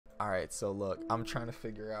Alright, so look, I'm trying to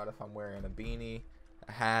figure out if I'm wearing a beanie,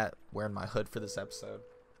 a hat, wearing my hood for this episode.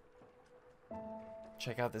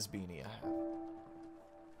 Check out this beanie I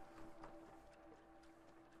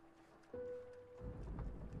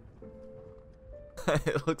have.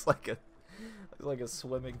 It looks like a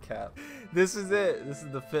swimming cap. This is it. This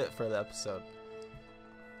is the fit for the episode.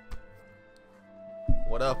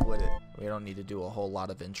 What up with it? We don't need to do a whole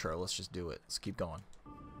lot of intro. Let's just do it. Let's keep going.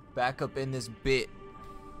 Back up in this bit.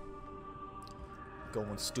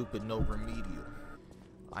 Going stupid, no remedial.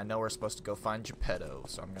 I know we're supposed to go find Geppetto,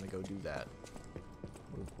 so I'm gonna go do that.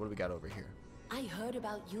 What do we got over here? I heard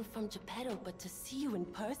about you from Geppetto, but to see you in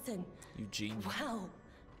person. Eugene. Wow.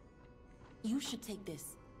 You should take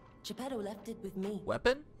this. Geppetto left it with me.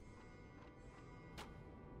 Weapon?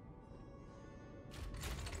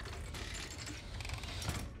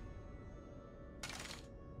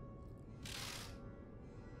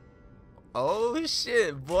 Oh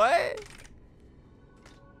shit, boy.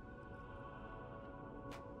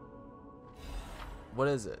 What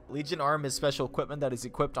is it? Legion arm is special equipment that is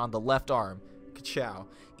equipped on the left arm. Ka-chow.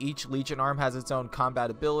 Each Legion arm has its own combat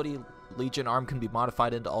ability. Legion arm can be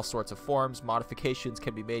modified into all sorts of forms. Modifications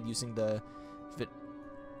can be made using the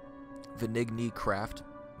Venigni craft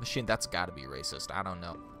machine. That's gotta be racist. I don't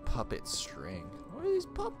know. Puppet string. What are these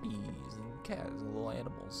puppies and cats and little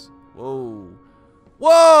animals? Whoa.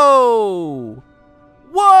 Whoa!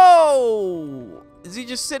 Whoa! Is he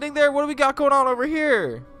just sitting there? What do we got going on over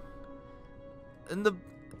here?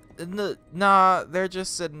 Nah, they're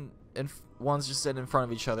just sitting one's just sitting in front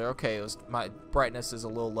of each other. Okay, my brightness is a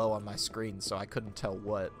little low on my screen, so I couldn't tell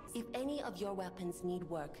what. If any of your weapons need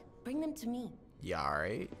work, bring them to me. Yeah,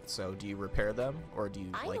 alright. So do you repair them, or do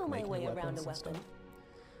you I like know my make way new around weapons a and stuff? weapon.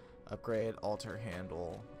 Upgrade, alter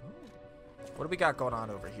handle. What do we got going on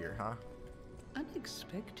over here, huh?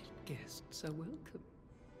 Unexpected guests are welcome.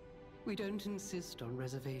 We don't insist on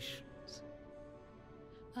reservations.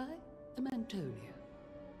 I am Antonia,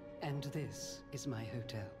 and this is my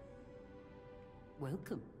hotel.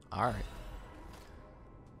 Welcome. Alright.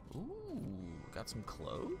 Ooh, got some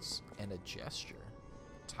clothes and a gesture.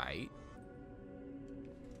 Tight.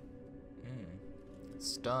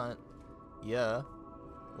 Stunt. Yeah.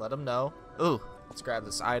 Let him know. Ooh, let's grab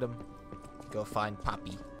this item. Go find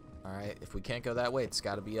Poppy. Alright, if we can't go that way, it's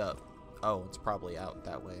gotta be up. Oh, it's probably out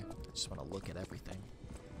that way. I just want to look at everything.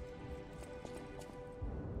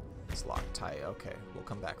 It's locked tight. Okay, we'll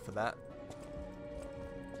come back for that.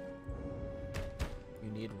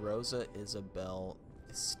 You need Rosa Isabel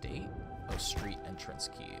Estate? Oh, street entrance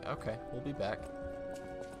key. Okay, we'll be back.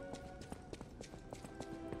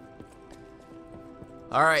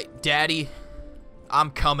 Alright, Daddy.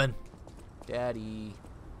 I'm coming. Daddy.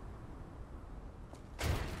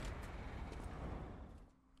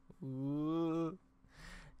 Ooh.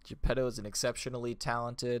 Geppetto is an exceptionally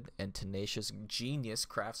talented and tenacious genius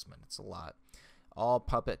craftsman. It's a lot. All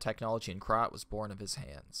puppet technology in Krat was born of his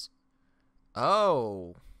hands.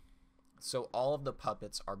 Oh. So all of the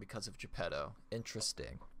puppets are because of Geppetto.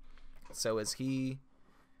 Interesting. So is he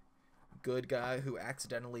good guy who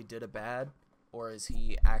accidentally did a bad? Or is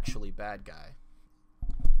he actually bad guy?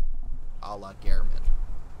 A la Gehrman.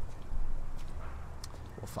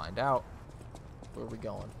 We'll find out. Where are we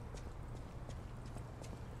going?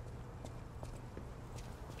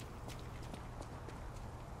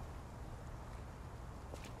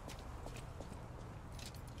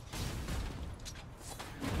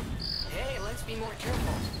 Hey, let's be more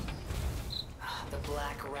careful. The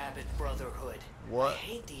Black Rabbit Brotherhood. What? I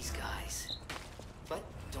hate these guys. But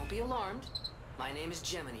don't be alarmed. My name is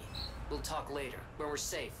Gemini. We'll talk later, when we're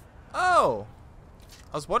safe. Oh!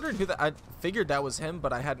 I was wondering who that... I figured that was him,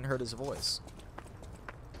 but I hadn't heard his voice.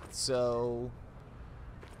 So...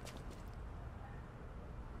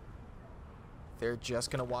 they're just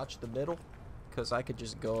gonna watch the middle? Because I could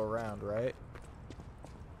just go around, right?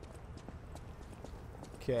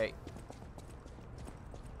 Okay.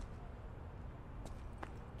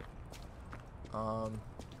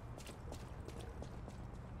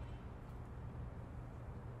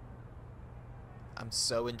 I'm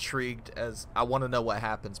so intrigued as I want to know what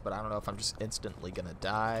happens, but I don't know if I'm just instantly gonna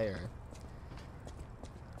die or...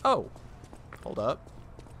 Oh, hold up.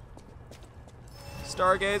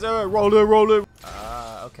 Stargazer, roll it, roll it.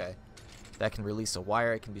 Okay. That can release a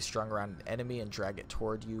wire. It can be strung around an enemy and drag it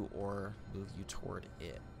toward you or move you toward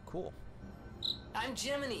it. Cool. I'm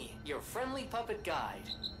Gemini, your friendly puppet guide.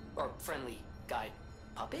 Or friendly guide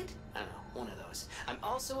puppet? I don't know, one of those. I'm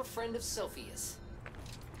also a friend of Sophia's.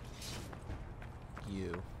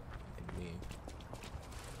 You and me.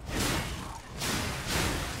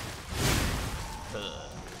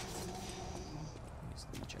 Use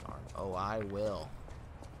Legion arm. Oh, I will.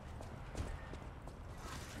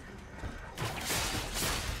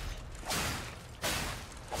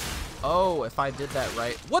 Oh, if I did that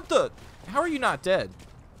right. What the? How are you not dead?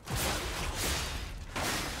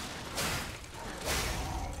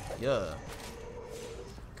 Yeah.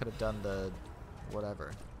 Could have done the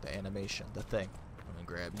whatever. The animation. The thing. Let me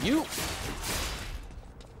grab you.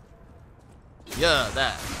 Yeah,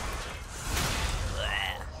 that.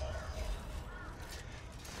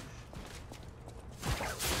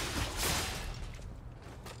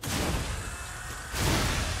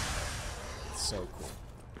 So cool.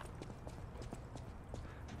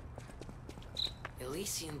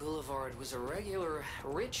 Elysian Boulevard was a regular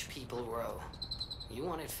rich people row. You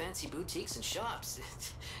wanted fancy boutiques and shops.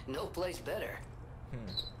 No place better.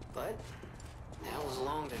 But that was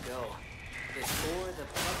long ago. Before the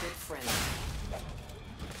puppet frenzy.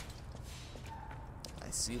 I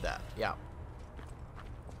see that. Yeah.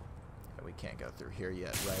 We can't go through here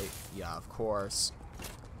yet, right? Yeah, of course.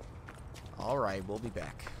 Alright, we'll be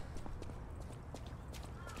back.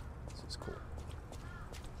 This is cool.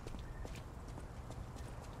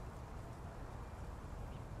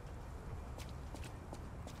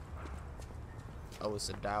 Oh, it's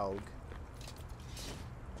a dog.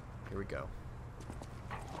 Here we go.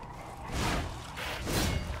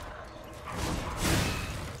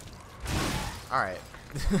 Alright.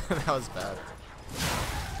 That was bad.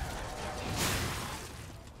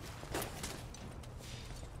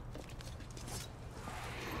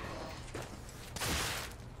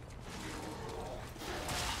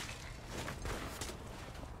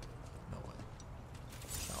 No way.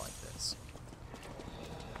 Not like this.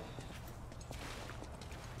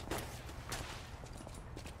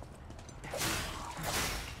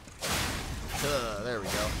 There we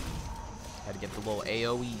go. Had to get the little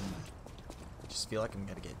AoE. Just feel like I'm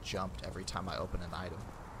gonna get jumped every time I open an item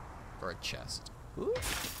or a chest. Ooh.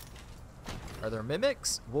 Are there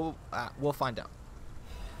mimics? We'll find out.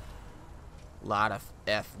 Lot of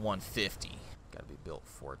F-150. Gotta be built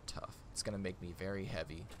for tough. It's gonna make me very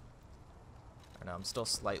heavy. I know I'm still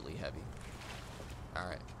slightly heavy. All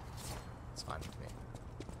right, it's fine with me.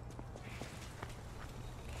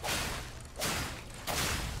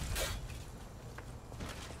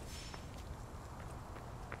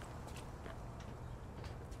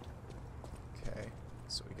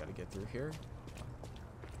 So we gotta get through here.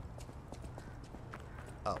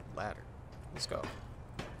 Oh, ladder. Let's go.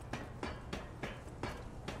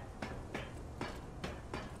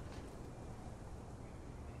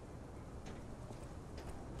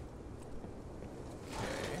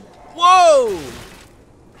 Okay. Whoa!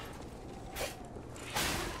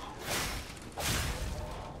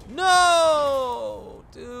 No,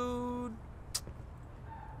 dude.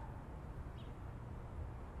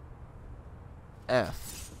 F.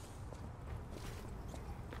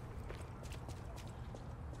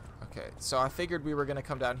 Okay, so I figured we were gonna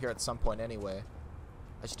come down here at some point anyway.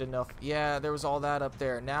 I just didn't know if... Yeah, there was all that up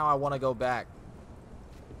there. Now I want to go back.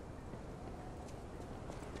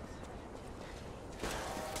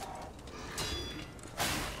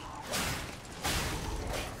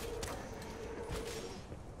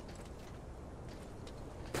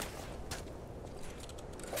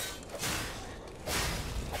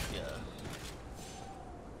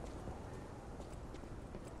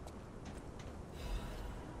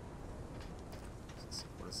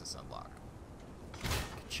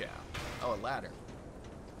 Oh, a ladder.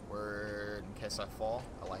 Word, in case I fall.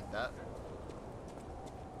 I like that.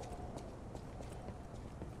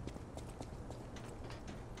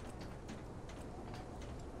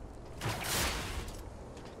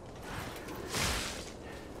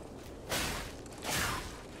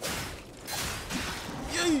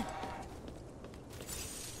 Yay!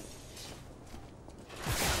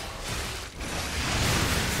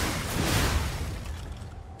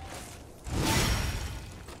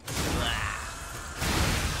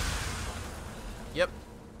 Yep.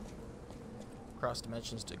 Cross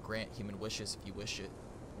dimensions to grant human wishes if you wish it.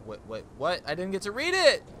 What? I didn't get to read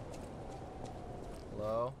it!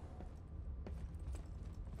 Hello?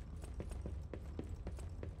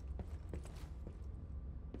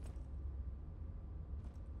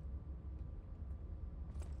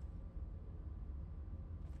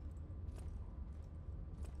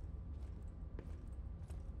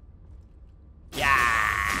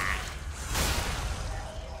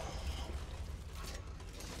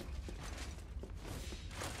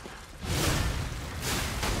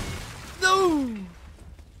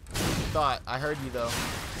 Thought I heard you though.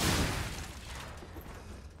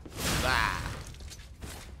 Ah.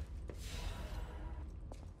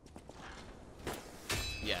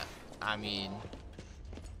 Yeah, I mean,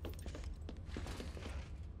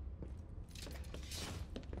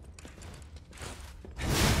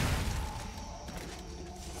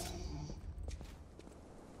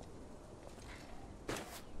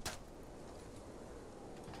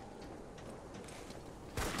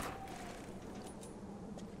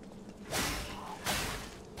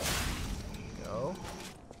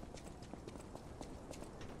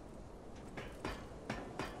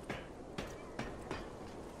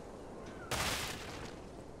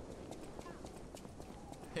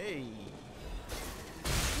 Hey.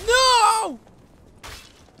 No!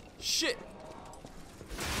 Shit.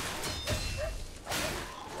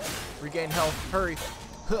 Regain health. Hurry.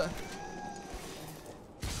 Huh.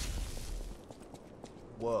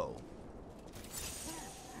 Whoa.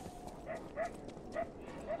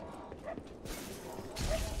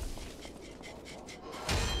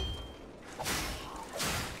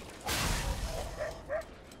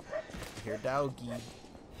 Here, doggy.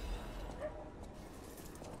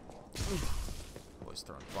 Boy's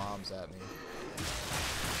throwing bombs at me.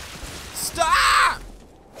 Stop!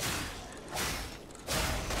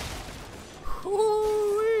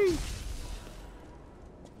 Hoo-wee!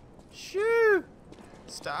 Shoo!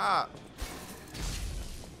 Stop!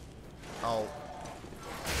 Oh.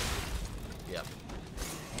 Yep.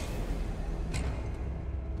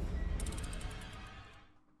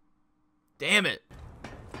 Damn it!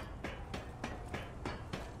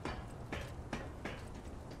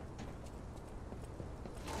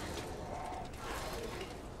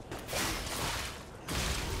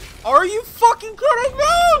 Are you fucking kidding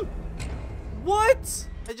me? What?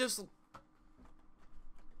 I just...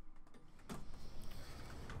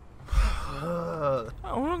 I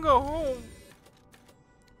want to go home.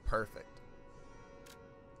 Perfect.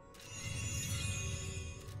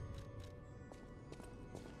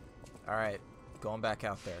 Alright, going back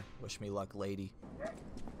out there. Wish me luck, lady.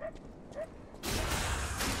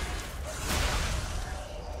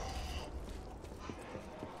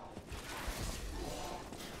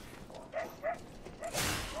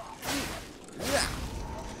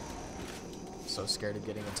 So scared of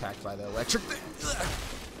getting attacked by the electric thing.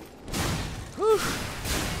 Whew.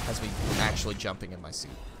 Has me actually jumping in my seat.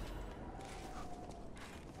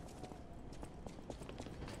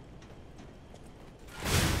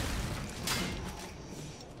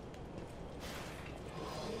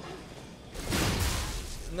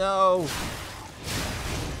 No.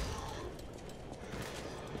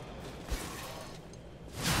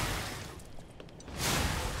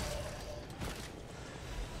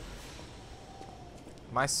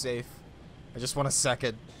 Am I safe? I just want a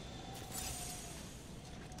second.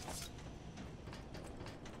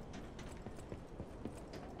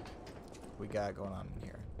 What we got going on in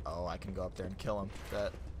here? Oh, I can go up there and kill him.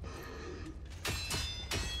 Bet.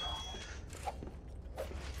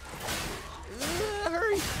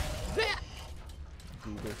 Hurry!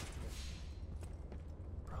 Goober.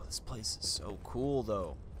 Bro, this place is so cool,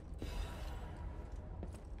 though.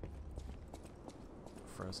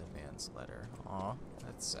 Frozen man's letter. Aw,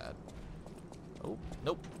 that's sad. Oh,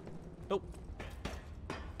 nope. Nope.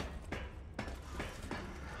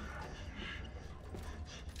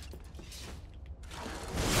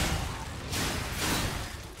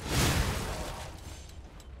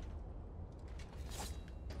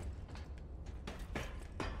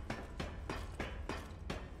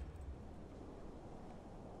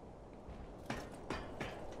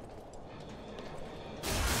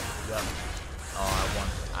 Yep. Oh, I won.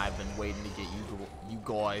 I've been waiting to get you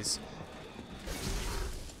guys.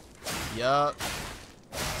 Yup.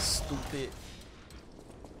 Stupid.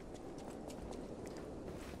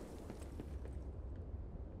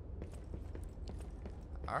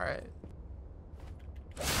 Alright.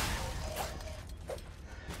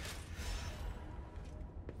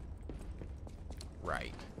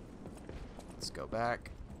 Right. Let's go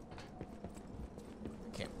back.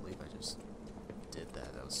 I can't believe I just did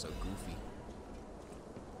that. That was so goofy.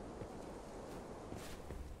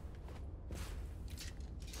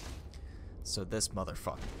 So this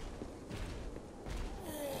motherfucker.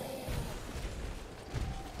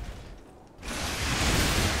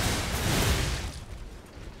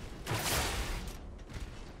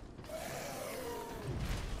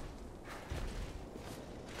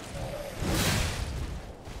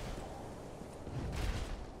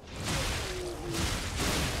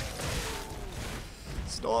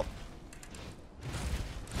 Stop.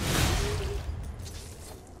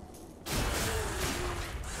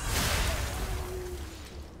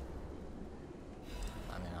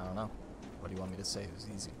 What do you want me to say? It was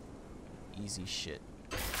easy. Easy shit.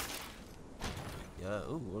 Yeah,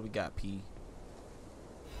 ooh, what do we got, P?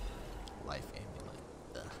 Life amulet.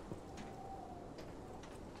 Ugh.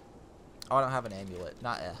 Oh, I don't have an amulet.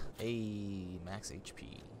 Not a max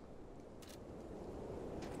HP.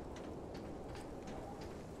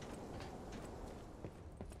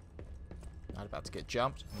 Not about to get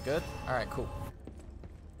jumped. I'm good? Alright, cool.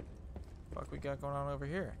 Fuck we got going on over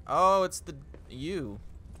here? Oh, it's the you.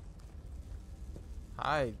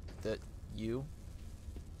 Hi, you.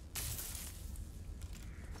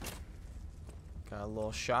 Got a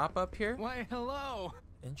little shop up here? Why, hello.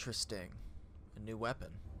 Interesting. A new weapon.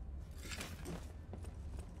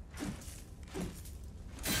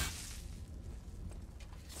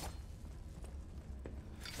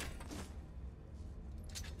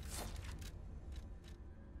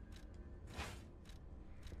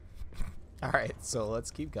 Alright, so let's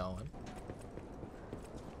keep going.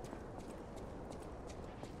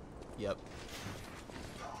 Yep.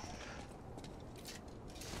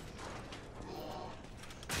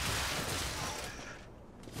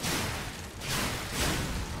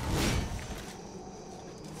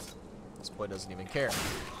 This boy doesn't even care.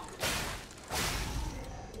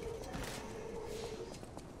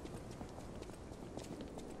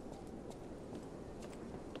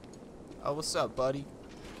 Oh, what's up, buddy?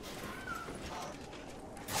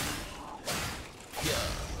 Yeah.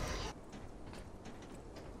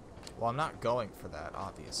 Well, I'm not going for that,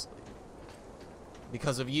 obviously.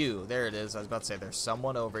 Because of you. There it is. I was about to say, there's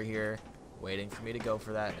someone over here waiting for me to go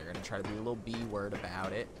for that. And they're going to try to be a little B word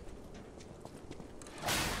about it.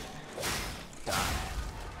 Die.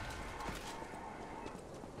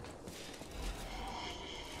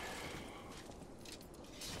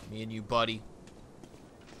 Me and you, buddy.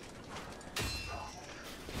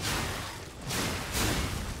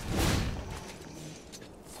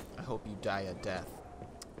 I hope you die a death.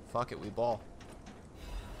 Fuck it, we ball.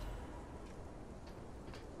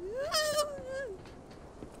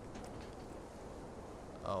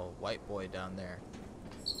 Oh, white boy down there.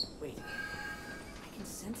 Wait. I can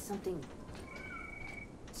sense something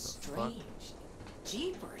strange.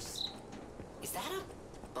 Jeepers. Is that a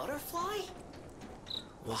butterfly?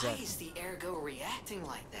 What's Why that? is the ergo reacting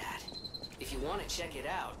like that? If you want to check it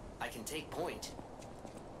out, I can take point.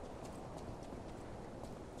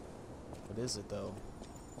 What is it, though?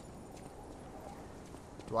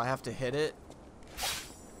 Do I have to hit it?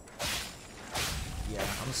 Yeah,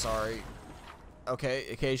 I'm sorry. Okay,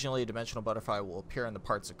 occasionally a dimensional butterfly will appear in the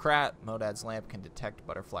parts of Krat. Modad's lamp can detect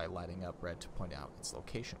butterfly lighting up red to point out its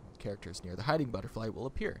location. Characters near the hiding butterfly will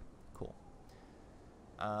appear. Cool.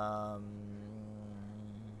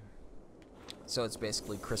 So it's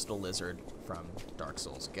basically Crystal Lizard from Dark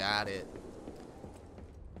Souls. Got it.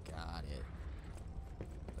 Got it.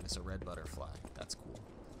 But it's a red butterfly. That's cool.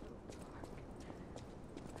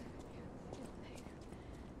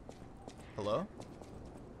 Hello?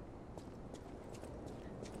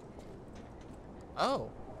 Oh.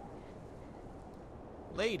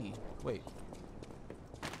 Lady. Wait.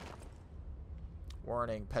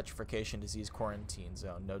 Warning, petrification disease quarantine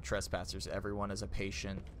zone. No trespassers. Everyone is a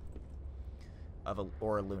patient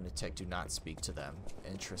or a lunatic. Do not speak to them.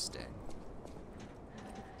 Interesting.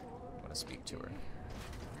 I'm gonna speak to her.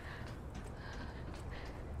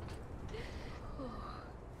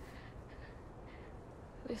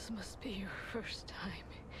 This must be your first time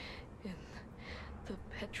in the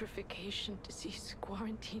petrification disease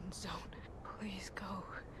quarantine zone. Please go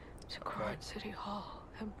to Krat City Hall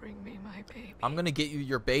and bring me my baby. I'm gonna get you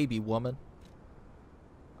your baby, woman.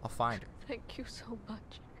 I'll find her. Thank you so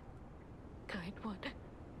much, kind one.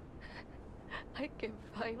 I can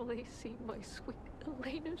finally see my sweet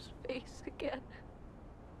Elena's face again.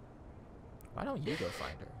 Why don't you go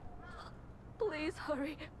find her? Please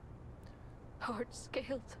hurry. Hard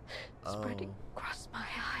scales spreading across my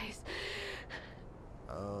eyes.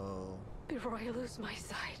 Oh. Before I lose my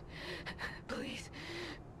sight. Please.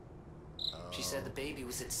 She said the baby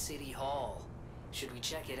was at City Hall. Should we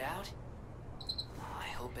check it out? I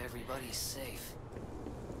hope everybody's safe.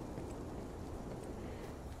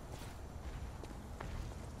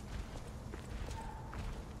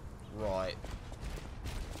 Right.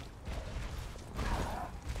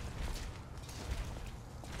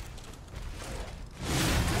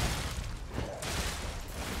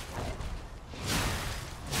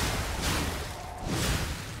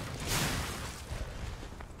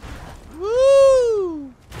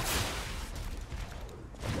 Woo!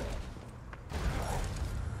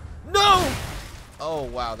 No! Oh,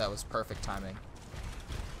 wow, that was perfect timing.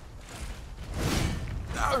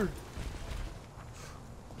 No!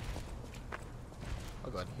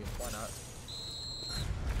 I'll go ahead and heal. Why not?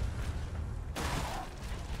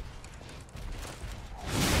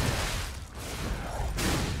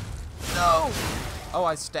 No! Oh,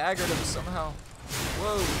 I staggered him somehow.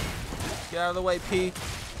 Whoa. Get out of the way, P.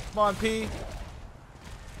 Come on, P.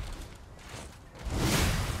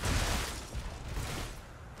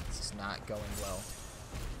 This is not going well.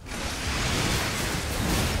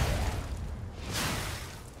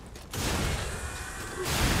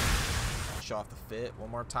 Show off the fit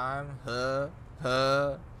one more time.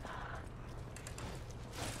 Ugh.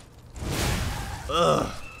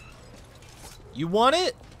 You want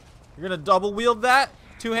it? You're gonna double wield that?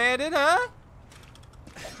 Two-handed, huh?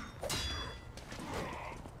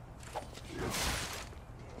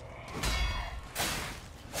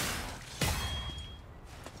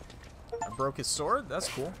 I broke his sword? That's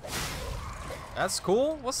cool. That's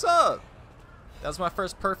cool. What's up? That was my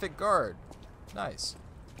first perfect guard. Nice.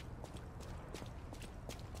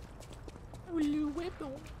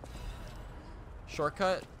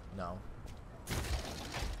 Shortcut? No.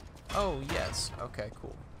 Oh, yes. Okay,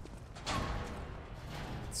 cool.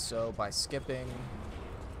 So, by skipping,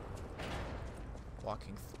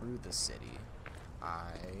 walking through the city,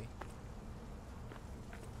 I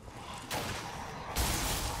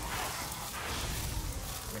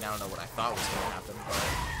mean, I don't know what I thought was going to happen, but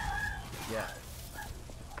yeah.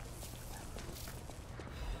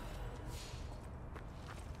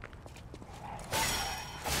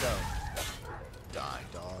 Go. Die,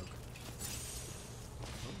 dog.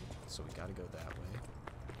 So we gotta go that way.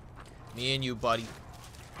 Me and you, buddy.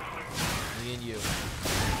 Me and you.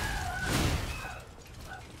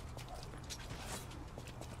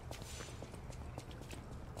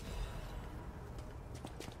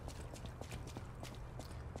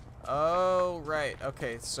 Oh, right.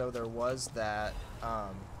 Okay, so there was that,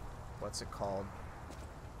 what's it called?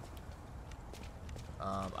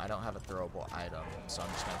 I don't have a throwable item, so I'm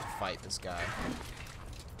just gonna have to fight this guy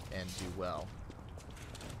and do well.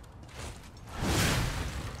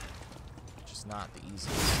 Which is not the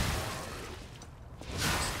easiest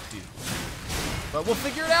to do. But we'll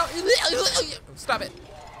figure it out. Stop it.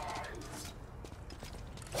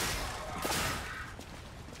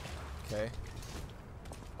 Okay.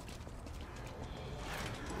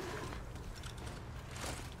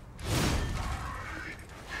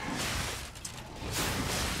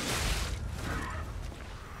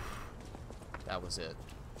 That was it.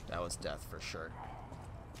 That was death for sure.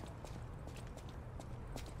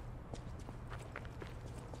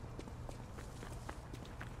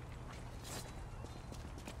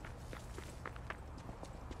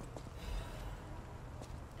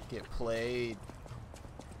 Get played.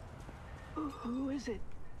 Who is it?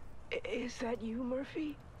 Is that you,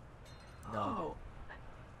 Murphy? No.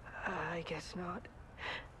 Oh, I guess not.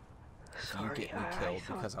 You Sorry, get me I killed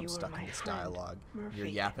thought because I'm you were stuck in my this friend, dialogue. Murphy. You're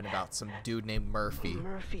yapping about some dude named Murphy.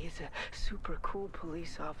 Murphy is a super cool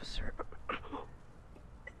police officer.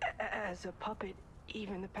 As a puppet,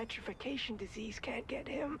 even the petrification disease can't get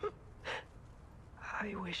him.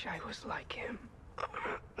 I wish I was like him.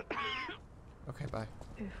 Okay, bye.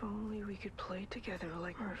 If only we could play together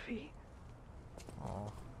like Murphy.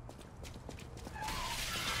 Aw.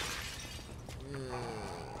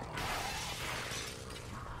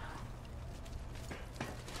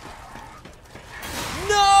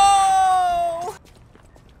 No!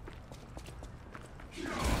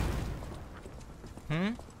 Hmm?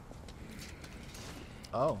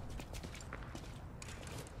 Oh.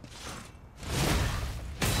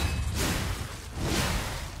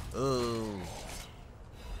 Ooh.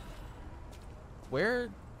 Where?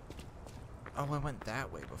 Oh, I went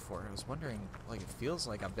that way before. I was wondering, like, it feels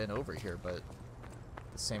like I've been over here, but at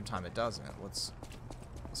the same time it doesn't. What's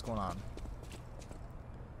going on?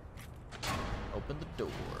 Open the door.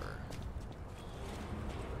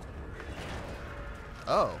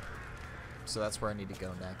 Oh. So that's where I need to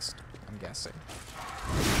go next, I'm guessing.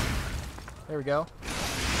 There we go.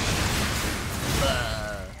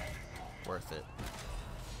 Worth it.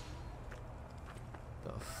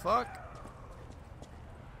 The fuck?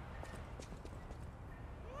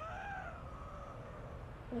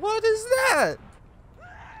 What is that?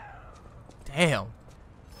 Damn.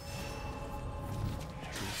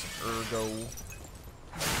 Some ergo. Little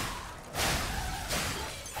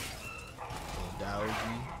doggy.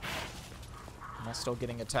 Am I still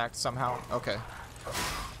getting attacked somehow? Okay.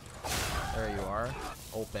 There you are.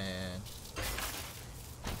 Open.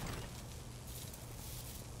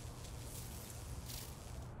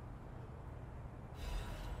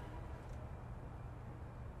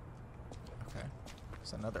 Okay.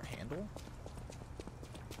 Is another handle?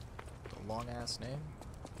 The long ass name?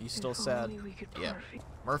 You still sad? Yeah.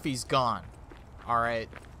 Murphy's gone. Alright.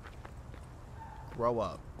 Grow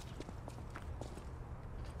up.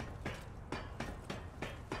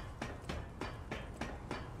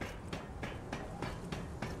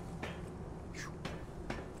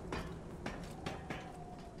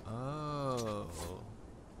 Oh.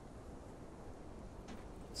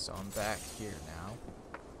 So I'm back here now.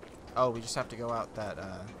 Oh, we just have to go out that,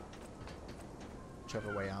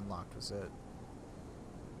 whichever way I unlocked was it.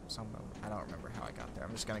 I don't remember how I got there.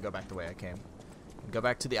 I'm just gonna go back the way I came. And go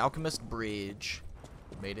back to the Alchemist Bridge.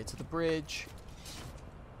 Made it to the bridge.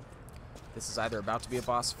 This is either about to be a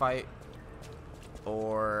boss fight,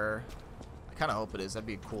 or I kind of hope it is. That'd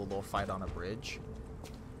be a cool little fight on a bridge.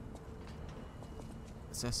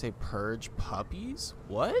 Does that say purge puppies?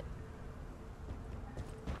 What?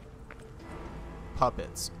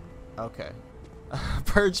 puppets. Okay.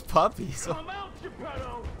 Purge puppies. Come out,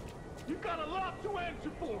 Geppetto! You got a lot to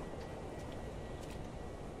answer for!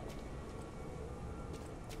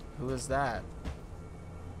 Who is that?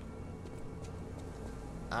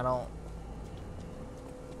 I don't...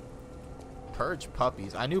 Purge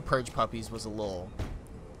puppies. I knew purge puppies was a little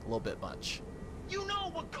bit much. You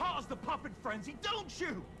know what caused the puppet frenzy, don't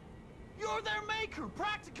you? You're their maker,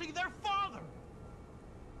 practically their father.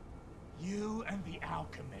 You and the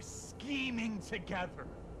alchemist scheming together.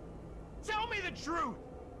 Tell me the truth.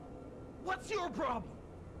 What's your problem?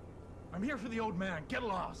 I'm here for the old man. Get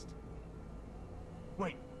lost.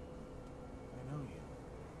 Wait. I know you.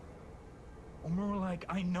 Or more like,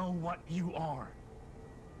 I know what you are.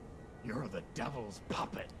 You're the devil's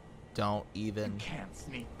puppet. Don't even... You can't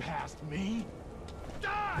sneak past me.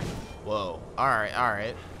 Die! Whoa. Alright,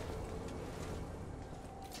 alright.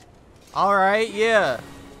 Alright, yeah.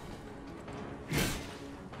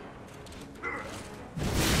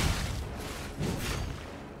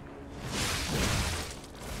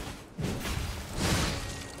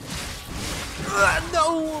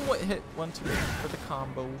 No! What hit? 1, 2 for the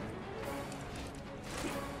combo.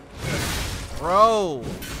 Bro!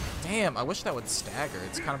 Damn, I wish that would stagger.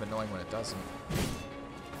 It's kind of annoying when it doesn't.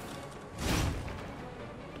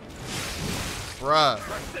 Bruh.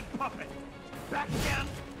 Trusted puppet. Back again.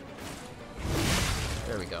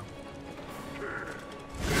 There we go.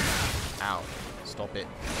 Ow. Stop it.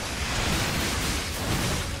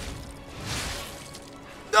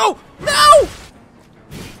 No! No!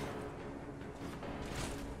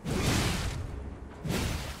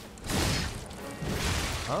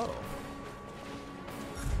 Oh.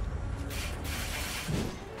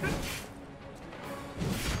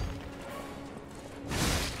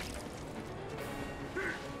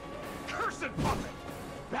 Cursed puppet.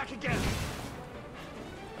 Back again.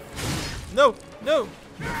 No! No!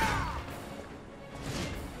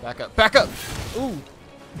 Back up. Back up! Ooh.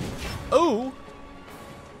 Ooh!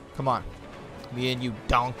 Come on. Me and you,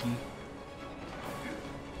 donkey.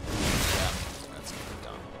 Yeah, that's gonna be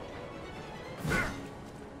dumb.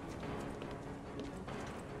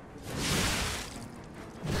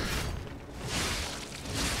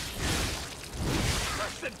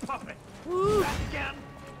 Cursed puppet. Woo. Back again.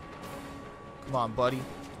 Come on, buddy.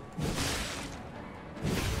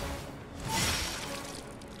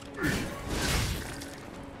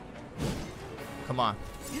 Come on.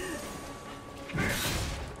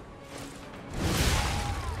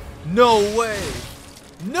 No way!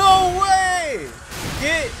 No way!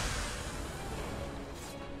 Get...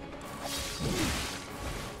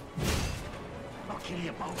 I'll kill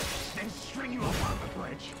you both, then string you up on the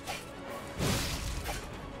bridge.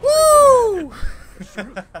 Woo!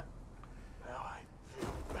 Now I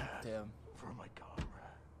feel bad Damn. for my comrade.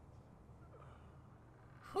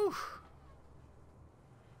 Whew.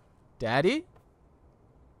 Daddy?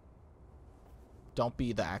 Don't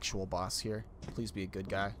be the actual boss here. Please be a good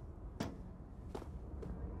guy.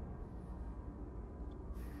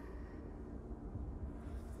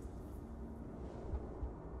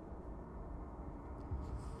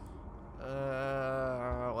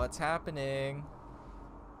 What's happening?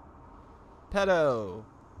 Pedo!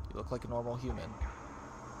 You look like a normal human.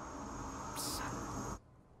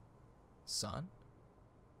 Son?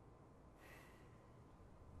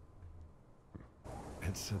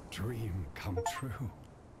 It's a dream come true.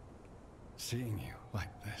 Seeing you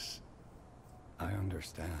like this. I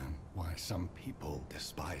understand why some people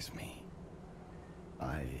despise me.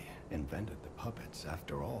 I invented the puppets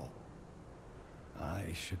after all.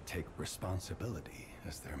 I should take responsibility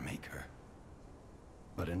as their maker.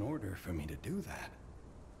 But in order for me to do that,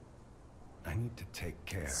 I need to take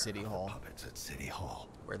care City of Hall. the puppets at City Hall.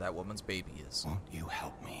 Where that woman's baby is. Won't you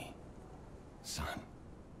help me, son?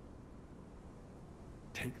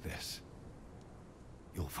 Take this.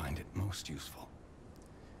 You'll find it most useful.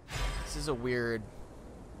 This is a weird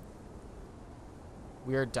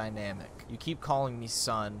dynamic. You keep calling me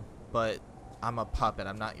son, but I'm a puppet.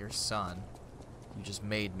 I'm not your son. You just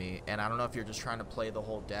made me, and I don't know if you're just trying to play the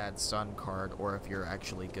whole dad-son card or if you're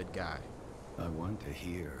actually a good guy. I want to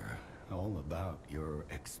hear all about your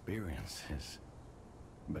experiences,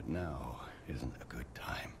 but now isn't a good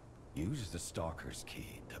time. Use the Stalker's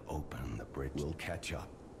key to open the bridge. We'll catch up.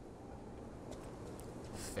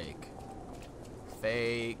 Fake.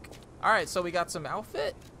 Fake. Alright, so we got some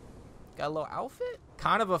outfit. Got a little outfit.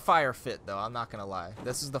 Kind of a fire fit, though. I'm not going to lie.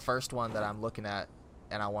 This is the first one that I'm looking at,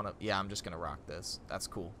 and I want to... Yeah, I'm just going to rock this. That's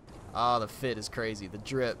cool. Oh, the fit is crazy. The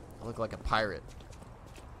drip. I look like a pirate.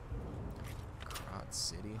 Crot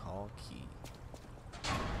City Hall key.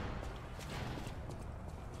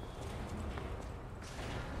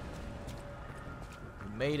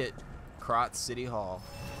 made it. Krat City Hall.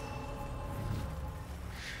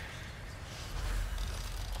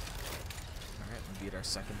 Alright, we beat our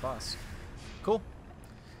second boss. Cool.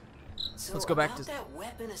 So Let's go back about to that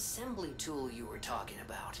weapon assembly tool you were talking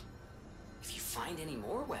about. If you find any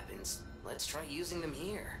more weapons, let's try using them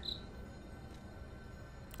here.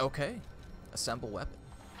 Okay. Assemble weapon.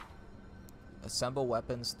 Assemble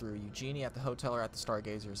weapons through Eugenie at the hotel or at the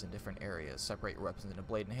Stargazers in different areas. Separate your weapons into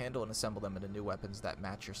blade and handle and assemble them into new weapons that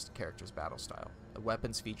match your character's battle style. The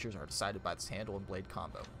weapons features are decided by this handle and blade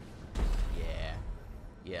combo. Yeah.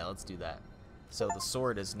 Yeah, let's do that. So the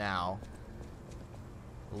sword is now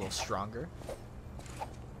a little stronger.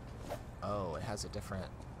 Oh, it has a different...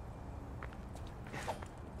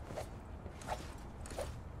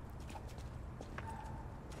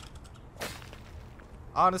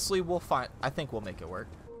 Honestly, we'll find... I think we'll make it work.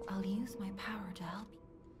 I'll use my power to help you.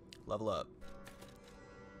 Level up.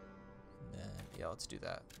 And then, yeah, let's do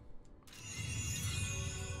that.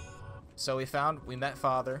 So we met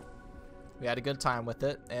Father. We had a good time with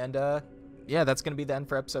it. And, yeah, that's going to be the end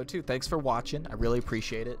for episode 2. Thanks for watching. I really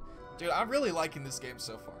appreciate it. Dude, I'm really liking this game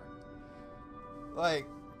so far. Like,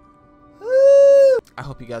 I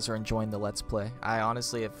hope you guys are enjoying the Let's Play. I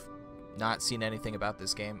honestly have not seen anything about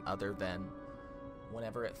this game other than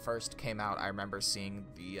whenever it first came out. I remember seeing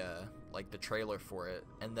the like the trailer for it,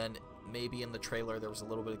 and then maybe in the trailer there was a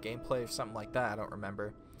little bit of gameplay or something like that. I don't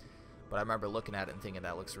remember, but I remember looking at it and thinking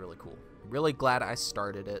that looks really cool. Really glad I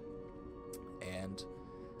started it, and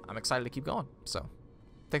I'm excited to keep going. So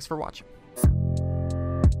thanks for watching.